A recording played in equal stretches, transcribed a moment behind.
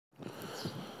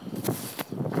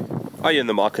Are you in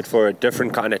the market for a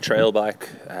different kind of trail bike?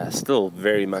 Still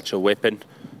very much a weapon.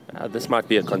 This might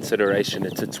be a consideration.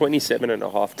 It's a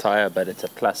 27.5 tire, but it's a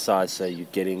plus size, so you're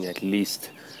getting at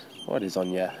least, what is on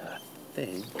here? I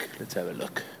think, let's have a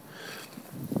look.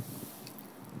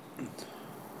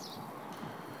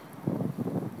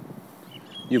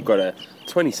 You've got a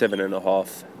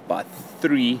 27.5 by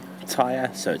 3 tire,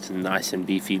 so it's nice and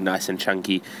beefy, nice and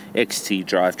chunky, XT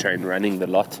drivetrain running the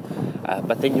lot.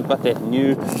 But then you've got that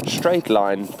new straight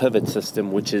line pivot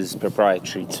system, which is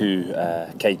proprietary to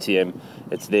KTM.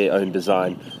 It's their own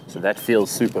design, so that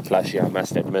feels super plushy, I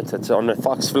must admit. It's on a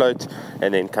Fox float,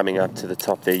 and then coming up to the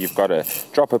top there, you've got a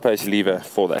dropper post lever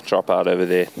for that drop out over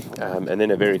there, and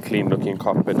then a very clean looking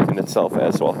cockpit in itself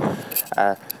as well.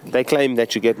 They claim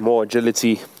that you get more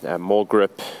agility, more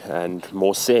grip, and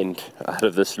more send out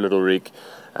of this little rig,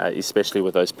 especially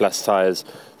with those plus tires.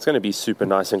 It's going to be super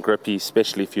nice and grippy,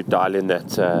 especially if you dial in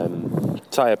that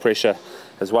tire pressure,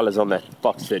 as well as on that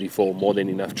box 34, more than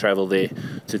enough travel there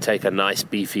to take a nice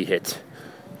beefy hit.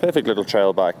 Perfect little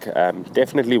trail bike,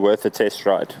 definitely worth a test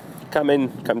ride. Come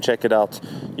in, come check it out.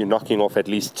 You're knocking off at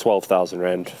least 12,000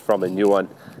 Rand from a new one,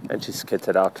 and just kit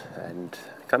it out, and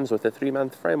comes with a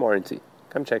 3-month frame warranty.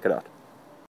 Come check it out.